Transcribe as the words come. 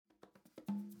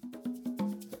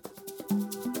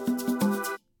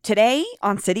Today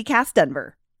on CityCast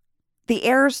Denver, the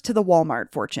heirs to the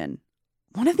Walmart fortune,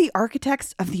 one of the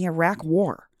architects of the Iraq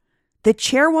War, the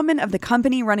chairwoman of the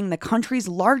company running the country's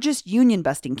largest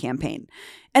union-busting campaign,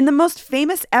 and the most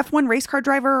famous F1 race car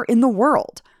driver in the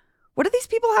world. What do these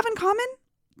people have in common?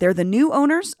 They're the new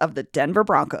owners of the Denver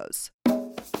Broncos.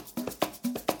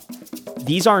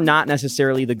 These are not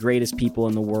necessarily the greatest people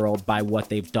in the world by what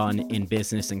they've done in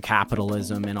business and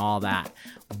capitalism and all that.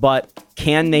 But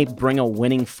can they bring a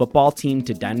winning football team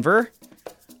to Denver?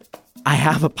 I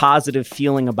have a positive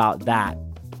feeling about that.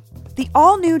 The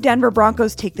all-new Denver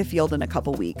Broncos take the field in a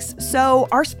couple weeks. So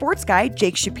our sports guy,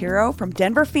 Jake Shapiro from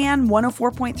Denver Fan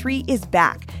 104.3 is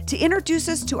back to introduce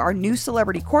us to our new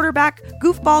celebrity quarterback,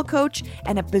 goofball coach,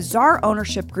 and a bizarre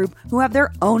ownership group who have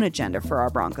their own agenda for our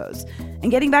Broncos. And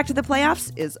getting back to the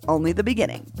playoffs is only the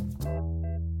beginning.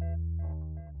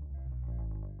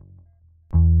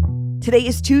 Today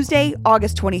is Tuesday,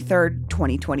 August 23rd,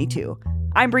 2022.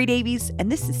 I'm Bree Davies,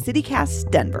 and this is CityCast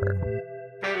Denver.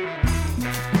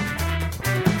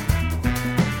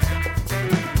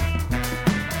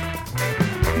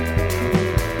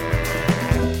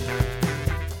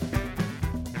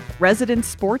 Resident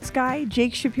sports guy,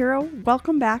 Jake Shapiro,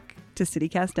 welcome back to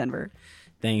CityCast Denver.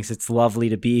 Thanks. It's lovely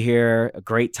to be here. A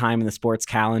great time in the sports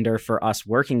calendar for us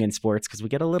working in sports because we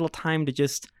get a little time to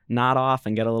just nod off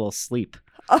and get a little sleep.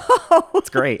 Oh, it's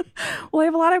great. Well, I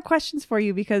have a lot of questions for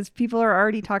you because people are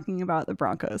already talking about the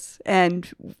Broncos, and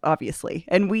obviously,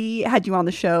 and we had you on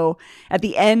the show at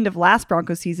the end of last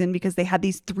Broncos season because they had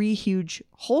these three huge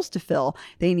holes to fill.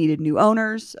 They needed new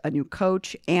owners, a new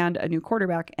coach, and a new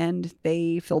quarterback, and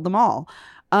they filled them all.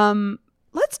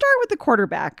 Let's start with the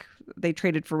quarterback. They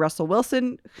traded for Russell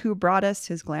Wilson, who brought us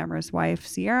his glamorous wife,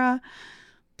 Sierra.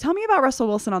 Tell me about Russell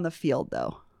Wilson on the field,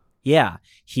 though. Yeah,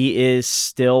 he is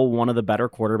still one of the better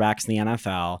quarterbacks in the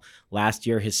NFL. Last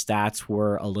year, his stats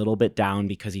were a little bit down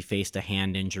because he faced a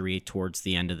hand injury towards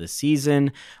the end of the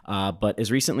season. But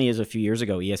as recently as a few years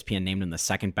ago, ESPN named him the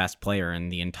second best player in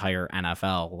the entire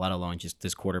NFL, let alone just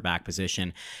this quarterback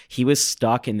position. He was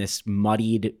stuck in this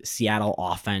muddied Seattle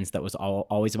offense that was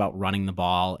always about running the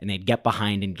ball, and they'd get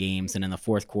behind in games. And in the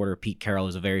fourth quarter, Pete Carroll,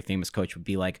 who's a very famous coach, would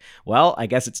be like, well, I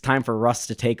guess it's time for Russ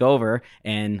to take over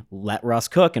and let Russ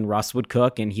cook. And Russ would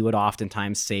cook, and he would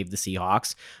oftentimes save the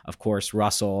Seahawks. Of course,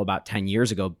 Russell, about 10 years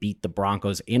ago, beat the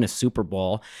Broncos in a Super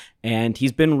Bowl, and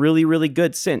he's been really, really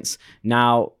good since.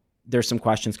 Now, there's some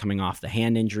questions coming off the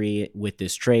hand injury with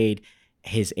this trade.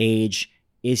 His age,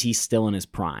 is he still in his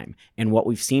prime? And what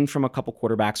we've seen from a couple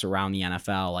quarterbacks around the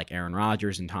NFL, like Aaron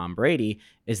Rodgers and Tom Brady,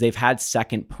 is they've had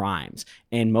second primes.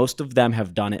 And most of them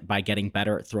have done it by getting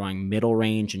better at throwing middle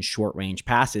range and short range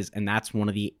passes. And that's one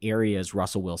of the areas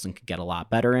Russell Wilson could get a lot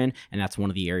better in. And that's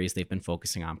one of the areas they've been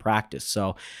focusing on practice.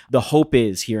 So the hope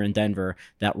is here in Denver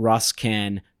that Russ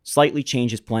can slightly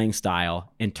change his playing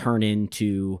style and turn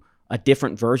into a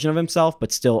different version of himself,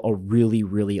 but still a really,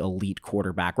 really elite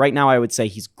quarterback. Right now, I would say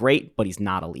he's great, but he's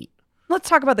not elite. Let's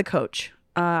talk about the coach.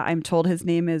 I'm told his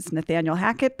name is Nathaniel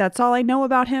Hackett. That's all I know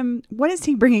about him. What is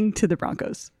he bringing to the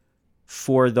Broncos?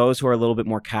 For those who are a little bit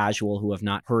more casual, who have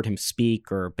not heard him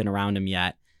speak or been around him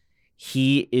yet,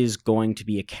 he is going to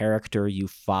be a character you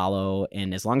follow.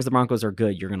 And as long as the Broncos are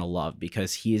good, you're going to love,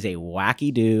 because he is a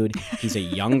wacky dude. He's a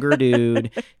younger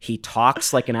dude. He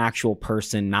talks like an actual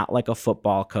person, not like a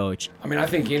football coach. I mean, I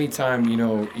think anytime,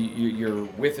 you're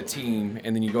with a team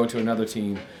and then you go to another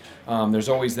team, there's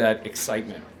always that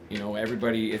excitement.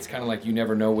 Everybody, it's kind of like you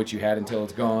never know what you had until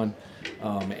it's gone.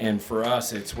 And for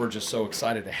us, we're just so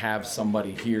excited to have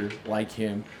somebody here like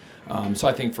him. So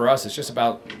I think for us, it's just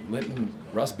about letting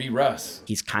Russ be Russ.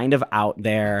 He's kind of out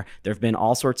there. There have been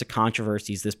all sorts of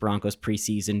controversies this Broncos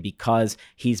preseason because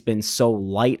he's been so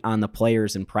light on the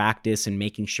players in practice and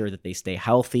making sure that they stay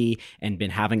healthy and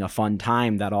been having a fun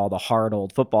time, that all the hard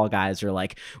old football guys are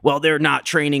like, well, they're not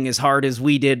training as hard as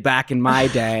we did back in my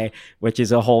day, which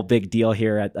is a whole big deal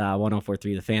here at 104.3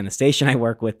 The Fan, the station I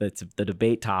work with. It's the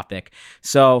debate topic.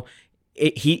 So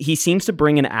he seems to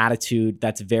bring an attitude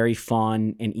that's very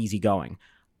fun and easygoing.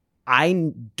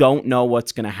 I don't know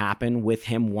what's going to happen with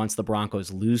him once the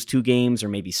Broncos lose 2 games or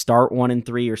maybe start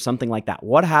 1-3 or something like that.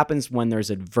 What happens when there's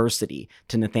adversity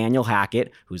to Nathaniel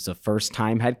Hackett, who's a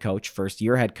first-year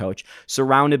head coach,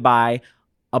 surrounded by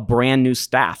a brand new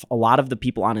staff? A lot of the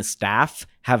people on his staff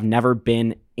have never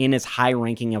been in as high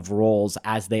ranking of roles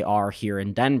as they are here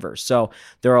in Denver. So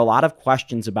there are a lot of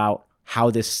questions about how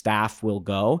this staff will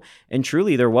go. And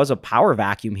truly, there was a power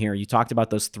vacuum here. You talked about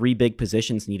those 3 big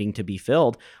positions needing to be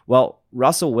filled. Well,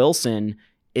 Russell Wilson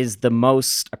is the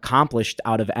most accomplished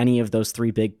out of any of those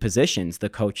 3 big positions, the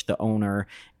coach, the owner,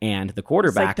 And the It's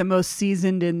quarterback, like the most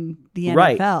seasoned in the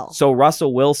right. NFL. So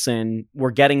Russell Wilson,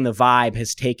 we're getting the vibe,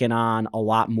 has taken on a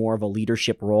lot more of a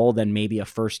leadership role than maybe a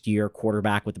first-year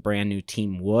quarterback with a brand new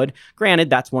team would. Granted,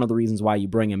 that's one of the reasons why you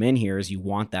bring him in here is you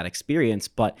want that experience,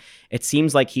 but it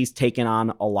seems like he's taken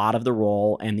on a lot of the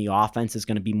role, and the offense is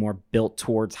going to be more built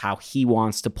towards how he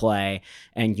wants to play.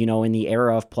 And, in the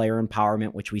era of player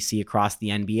empowerment, which we see across the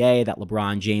NBA that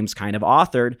LeBron James kind of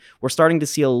authored, we're starting to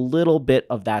see a little bit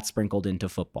of that sprinkled into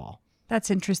football.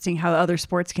 That's interesting how other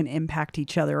sports can impact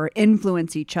each other or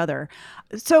influence each other.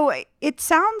 So it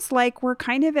sounds like we're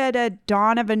kind of at a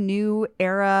dawn of a new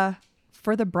era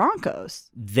for the Broncos.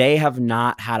 They have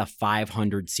not had a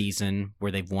 500 season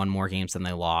where they've won more games than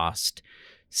they lost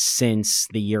since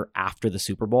the year after the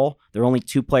Super Bowl. There are only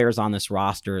 2 players on this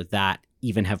roster that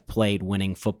even have played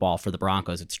winning football for the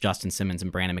Broncos. It's Justin Simmons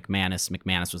and Brandon McManus.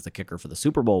 McManus was the kicker for the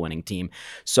Super Bowl winning team.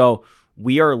 So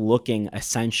we are looking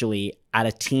essentially at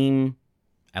a team,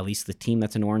 at least the team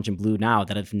that's in orange and blue now,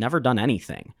 that have never done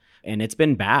anything. And it's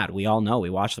been bad. We all know.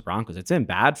 We watch the Broncos. It's been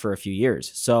bad for a few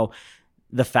years. So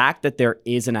the fact that there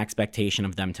is an expectation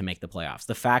of them to make the playoffs,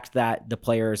 the fact that the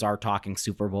players are talking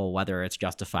Super Bowl, whether it's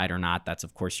justified or not, that's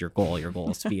of course your goal. Your goal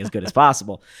is to be as good as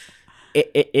possible.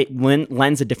 It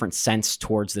lends a different sense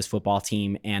towards this football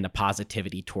team and a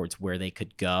positivity towards where they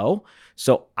could go.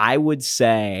 So I would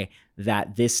say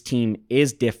that this team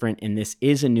is different and this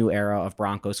is a new era of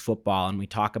Broncos football. And we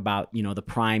talk about, the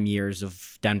prime years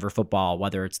of Denver football,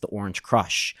 whether it's the Orange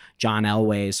Crush, John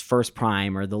Elway's first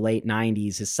prime, or the late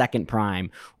 90s, his second prime,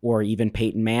 or even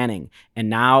Peyton Manning. And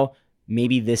now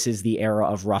maybe this is the era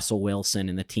of Russell Wilson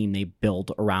and the team they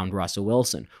build around Russell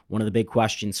Wilson. One of the big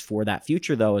questions for that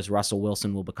future, though, is Russell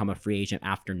Wilson will become a free agent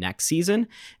after next season.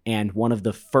 And one of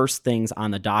the first things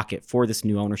on the docket for this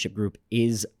new ownership group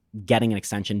is getting an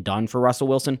extension done for Russell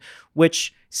Wilson,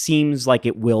 which seems like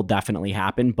it will definitely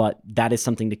happen. But that is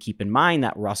something to keep in mind,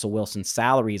 that Russell Wilson's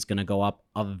salary is going to go up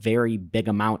a very big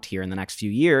amount here in the next few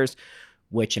years,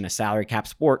 which in a salary cap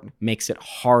sport makes it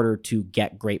harder to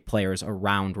get great players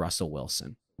around Russell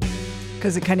Wilson.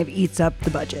 Because it kind of eats up the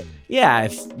budget. Yeah,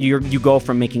 if you go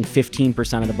from making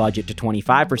 15% of the budget to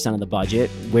 25% of the budget,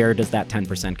 where does that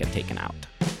 10% get taken out?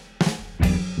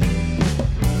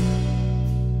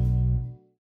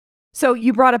 So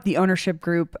you brought up the ownership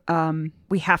group.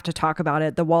 We have to talk about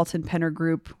it. The Walton Penner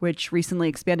Group, which recently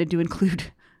expanded to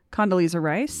include Condoleezza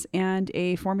Rice and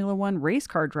a Formula One race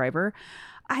car driver.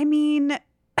 I mean,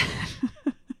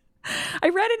 I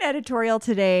read an editorial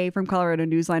today from Colorado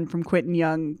Newsline from Quentin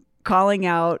Young calling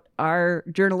out our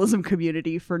journalism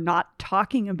community for not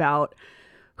talking about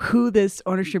who this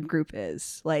ownership group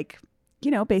is. Like,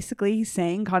 basically he's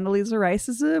saying Condoleezza Rice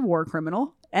is a war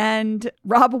criminal. And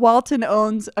Rob Walton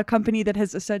owns a company that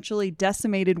has essentially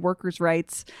decimated workers'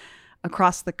 rights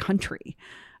across the country.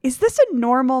 Is this a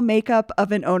normal makeup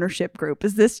of an ownership group?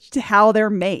 Is this how they're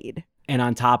made? And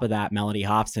on top of that, Melody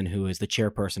Hobson, who is the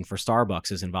chairperson for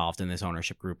Starbucks, is involved in this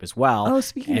ownership group as well. Oh,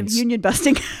 speaking of union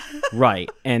busting. Right.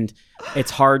 And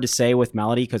it's hard to say with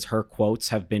Melody because her quotes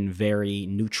have been very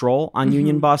neutral on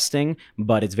union busting,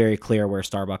 but it's very clear where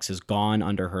Starbucks has gone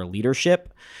under her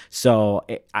leadership. So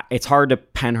it's hard to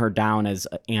pen her down as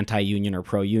anti-union or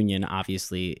pro-union.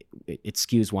 Obviously, it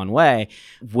skews one way,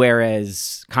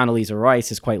 whereas Condoleezza Rice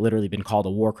has quite literally been called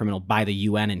a war criminal by the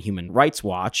UN and Human Rights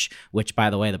Watch, which, by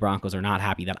the way, the Broncos are not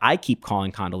happy that I keep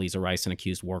calling Condoleezza Rice an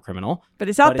accused war criminal. But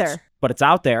it's out there. But it's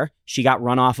out there. She got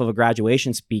run off of a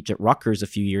graduation speech at Rutgers a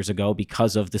few years ago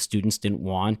because of the students didn't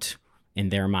want, in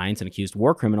their minds, an accused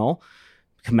war criminal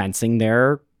commencing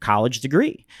their college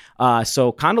degree.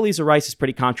 So Condoleezza Rice is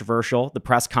pretty controversial. The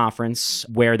press conference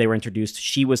where they were introduced,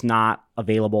 she was not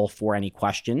available for any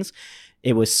questions.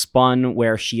 It was spun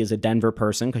where she is a Denver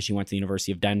person because she went to the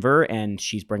University of Denver and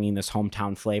she's bringing this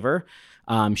hometown flavor.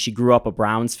 She grew up a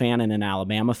Browns fan and an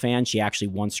Alabama fan. She actually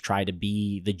once tried to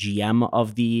be the GM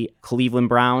of the Cleveland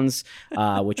Browns,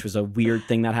 which was a weird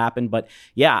thing that happened. But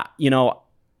yeah,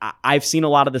 I've seen a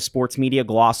lot of the sports media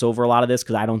gloss over a lot of this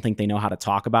because I don't think they know how to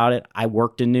talk about it. I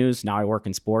worked in news, now I work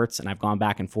in sports, and I've gone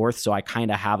back and forth, so I kind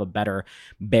of have a better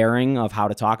bearing of how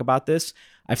to talk about this.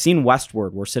 I've seen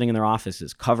Westward, we're sitting in their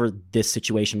offices, cover this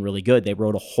situation really good. They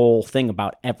wrote a whole thing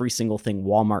about every single thing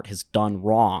Walmart has done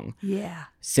wrong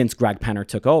since Greg Penner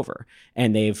took over.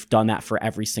 And they've done that for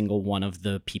every single one of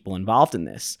the people involved in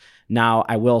this. Now,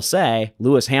 I will say,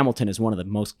 Lewis Hamilton is one of the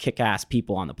most kick-ass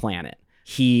people on the planet.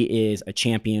 He is a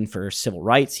champion for civil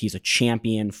rights. He's a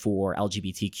champion for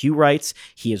LGBTQ rights.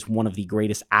 He is one of the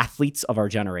greatest athletes of our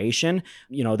generation.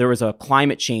 There was a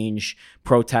climate change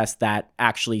protest that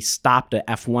actually stopped a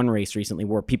F1 race recently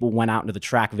where people went out into the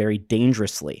track very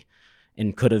dangerously.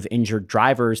 and could have injured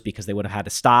drivers because they would have had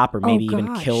to stop or maybe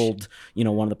even killed,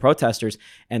 one of the protesters.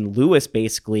 And Lewis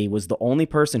basically was the only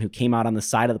person who came out on the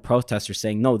side of the protesters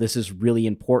saying, no, this is really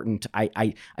important.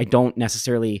 I don't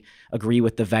necessarily agree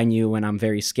with the venue, and I'm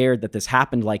very scared that this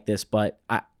happened like this, but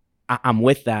I'm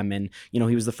with them. And, he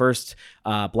was the first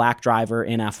black driver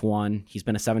in F1. He's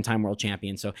been a 7-time world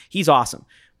champion. So he's awesome.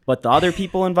 But the other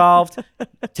people involved,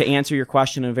 to answer your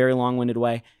question in a very long-winded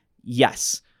way,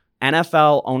 yes.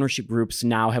 NFL ownership groups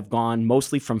now have gone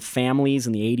mostly from families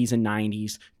in the 80s and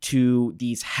 90s to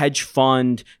these hedge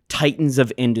fund titans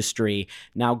of industry.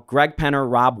 Now, Greg Penner,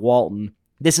 Rob Walton,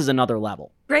 this is another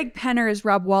level. Greg Penner is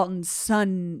Rob Walton's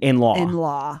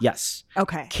son-in-law. Yes.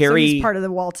 Okay. Carrie, so he's part of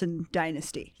the Walton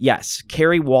dynasty. Yes.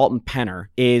 Carrie Walton Penner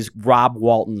is Rob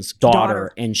Walton's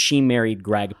daughter, and she married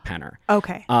Greg Penner.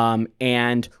 Okay.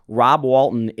 And Rob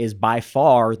Walton is by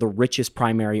far the richest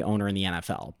primary owner in the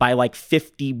NFL by like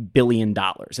 $50 billion.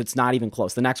 It's not even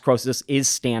close. The next closest is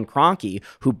Stan Kroenke,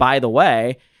 who, by the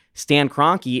way, Stan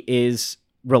Kroenke is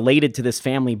related to this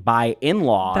family by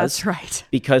in-laws. That's right.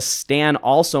 Because Stan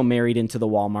also married into the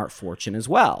Walmart fortune as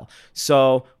well.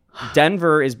 So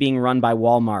Denver is being run by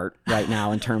Walmart right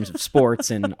now in terms of sports,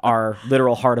 and our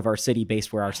literal heart of our city,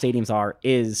 based where our stadiums are,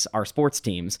 is our sports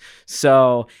teams.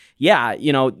 So yeah,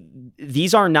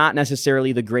 these are not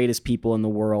necessarily the greatest people in the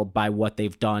world by what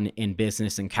they've done in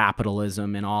business and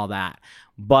capitalism and all that.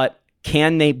 But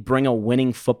can they bring a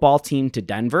winning football team to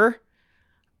Denver?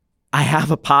 I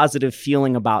have a positive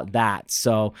feeling about that.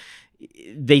 So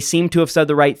they seem to have said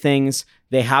the right things.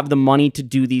 They have the money to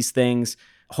do these things.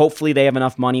 Hopefully they have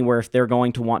enough money where if they're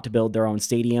going to want to build their own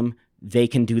stadium, they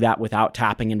can do that without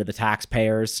tapping into the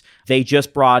taxpayers. They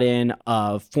just brought in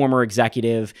a former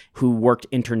executive who worked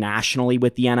internationally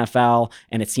with the NFL,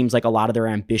 and it seems like a lot of their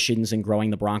ambitions in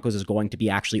growing the Broncos is going to be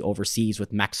actually overseas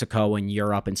with Mexico and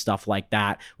Europe and stuff like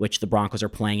that, which the Broncos are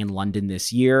playing in London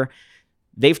this year.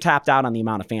 They've tapped out on the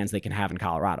amount of fans they can have in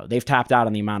Colorado. They've tapped out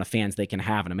on the amount of fans they can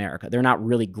have in America. They're not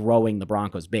really growing the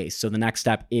Broncos base. So the next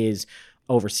step is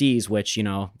overseas, which,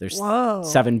 there's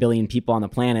 7 billion people on the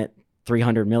planet.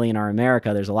 300 million are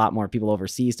America. There's a lot more people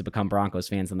overseas to become Broncos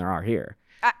fans than there are here.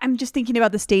 I'm just thinking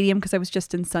about the stadium because I was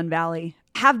just in Sun Valley.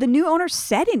 Have the new owners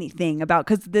said anything about,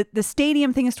 because the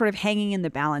stadium thing is sort of hanging in the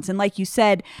balance. And like you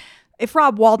said, if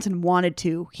Rob Walton wanted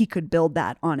to, he could build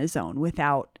that on his own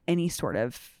without any sort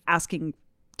of asking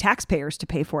taxpayers to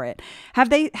pay for it. Have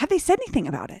they said anything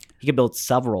about it? He could build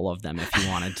several of them if he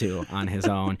wanted to on his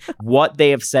own. What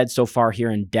they have said so far here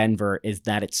in Denver is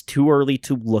that it's too early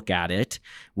to look at it,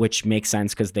 which makes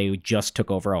sense because they just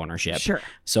took over ownership. Sure.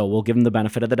 So we'll give them the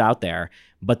benefit of the doubt there.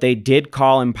 But they did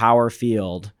call Empower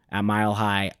Field at Mile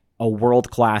High a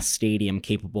world-class stadium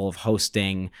capable of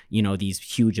hosting, these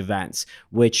huge events,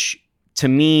 which to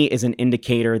me is an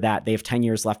indicator that they have 10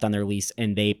 years left on their lease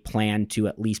and they plan to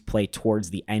at least play towards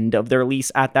the end of their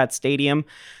lease at that stadium.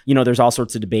 There's all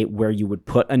sorts of debate where you would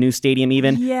put a new stadium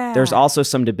even. Yeah. There's also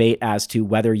some debate as to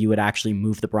whether you would actually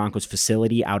move the Broncos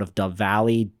facility out of Dove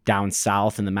Valley down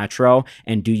south in the metro,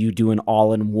 and do you do an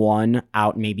all-in-one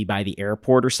out maybe by the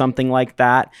airport or something like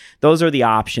that. Those are the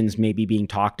options maybe being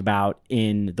talked about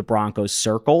in the Broncos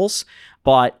circles.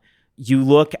 But you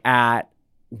look at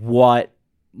what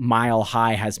Mile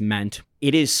High has meant.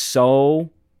 It is so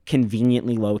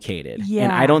conveniently located. Yeah.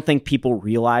 And I don't think people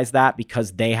realize that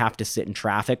because they have to sit in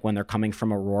traffic when they're coming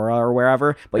from Aurora or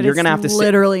wherever. But you're going to have to sit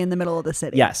literally in the middle of the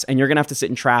city. Yes. And you're going to have to sit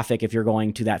in traffic if you're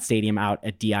going to that stadium out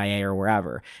at DIA or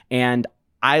wherever. And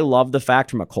I love the fact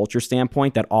from a culture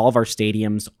standpoint that all of our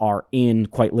stadiums are in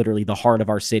quite literally the heart of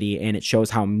our city, and it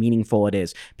shows how meaningful it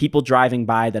is. People driving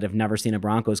by that have never seen a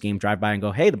Broncos game drive by and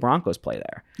go, hey, the Broncos play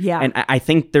there. Yeah. And I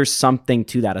think there's something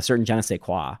to that, a certain je ne sais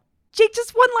quoi. Jake,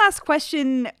 just one last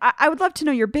question. I would love to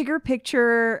know your bigger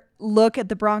picture look at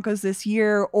the Broncos this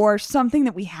year, or something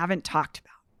that we haven't talked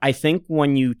about. I think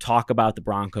when you talk about the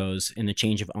Broncos and the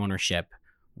change of ownership,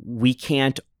 we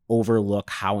can't overlook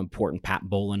how important Pat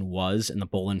Bowlen was and the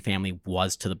Bowlen family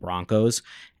was to the Broncos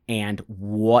and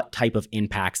what type of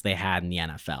impacts they had in the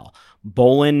NFL.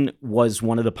 Bowlen was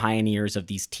one of the pioneers of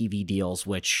these TV deals,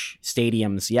 which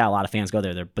stadiums, a lot of fans go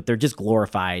there, but they're just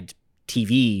glorified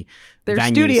TV venues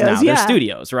studios now. They're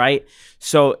studios, right?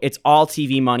 So it's all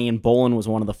TV money, and Bowlen was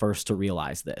one of the first to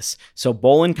realize this. So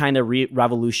Bowlen kind of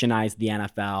revolutionized the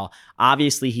NFL.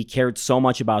 Obviously, he cared so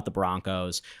much about the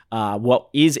Broncos. What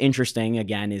is interesting,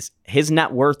 again, is his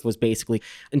net worth was basically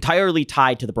entirely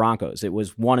tied to the Broncos. It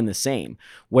was one and the same.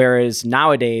 Whereas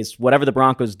nowadays, whatever the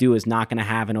Broncos do is not going to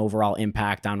have an overall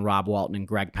impact on Rob Walton and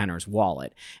Greg Penner's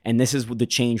wallet. And this is the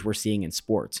change we're seeing in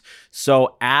sports.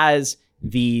 So as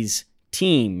these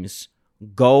teams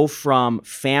go from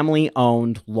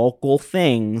family-owned local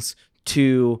things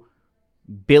to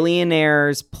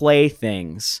billionaires'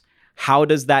 playthings, how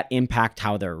does that impact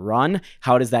how they're run?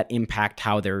 How does that impact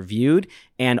how they're viewed?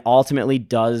 And ultimately,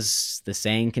 does the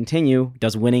saying continue?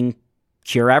 Does winning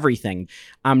cure everything?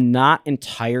 I'm not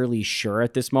entirely sure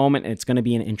at this moment, and it's going to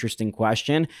be an interesting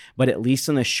question. But at least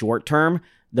in the short term,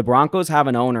 the Broncos have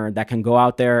an owner that can go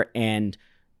out there and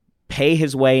pay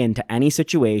his way into any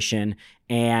situation.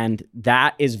 And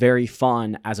that is very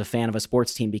fun as a fan of a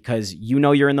sports team, because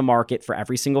you're in the market for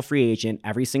every single free agent,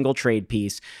 every single trade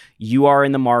piece. You are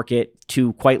in the market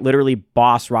to quite literally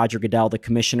boss Roger Goodell, the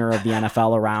commissioner of the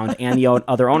NFL, around, and the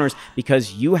other owners,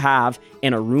 because you have,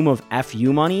 in a room of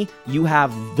FU money, you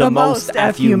have the most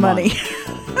FU money.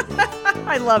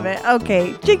 I love it.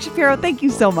 Okay, Jake Shapiro, thank you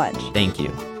so much. Thank you.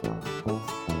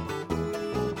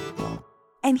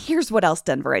 And here's what else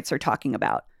Denverites are talking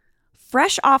about.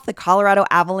 Fresh off the Colorado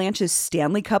Avalanche's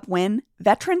Stanley Cup win,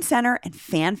 veteran center and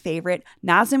fan favorite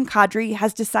Nazem Kadri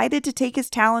has decided to take his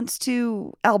talents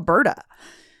to Alberta.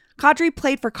 Kadri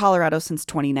played for Colorado since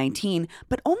 2019,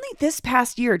 but only this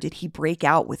past year did he break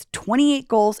out with 28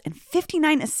 goals and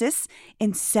 59 assists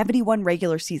in 71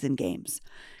 regular season games.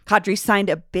 Kadri signed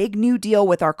a big new deal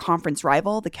with our conference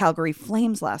rival, the Calgary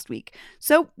Flames, last week,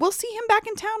 so we'll see him back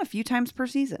in town a few times per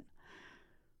season.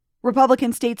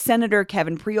 Republican State Senator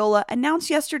Kevin Priola announced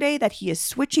yesterday that he is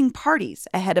switching parties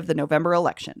ahead of the November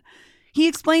election. He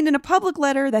explained in a public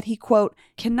letter that he, quote,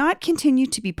 cannot continue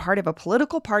to be part of a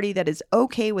political party that is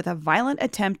okay with a violent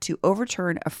attempt to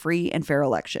overturn a free and fair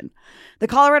election. The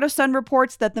Colorado Sun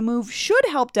reports that the move should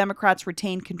help Democrats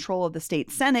retain control of the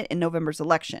state Senate in November's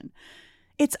election.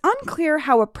 It's unclear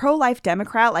how a pro-life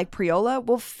Democrat like Priola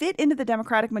will fit into the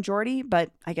Democratic majority, but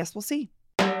I guess we'll see.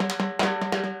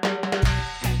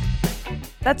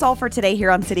 That's all for today here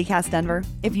on CityCast Denver.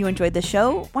 If you enjoyed the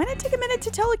show, why not take a minute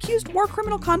to tell accused war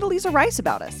criminal Condoleezza Rice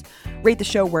about us? Rate the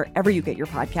show wherever you get your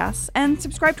podcasts and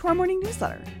subscribe to our morning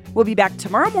newsletter. We'll be back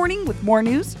tomorrow morning with more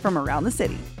news from around the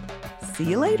city. See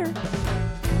you later.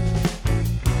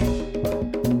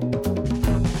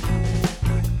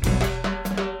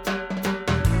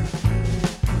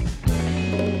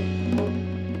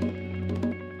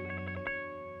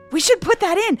 We should put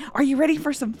that in. Are you ready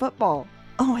for some football?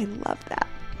 Oh, I love that.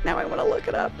 Now I want to look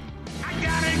it up. I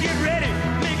gotta get ready,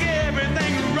 make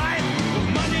everything right.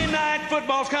 Monday night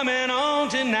football's coming on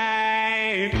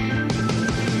tonight.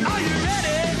 Are you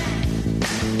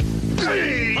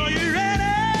ready?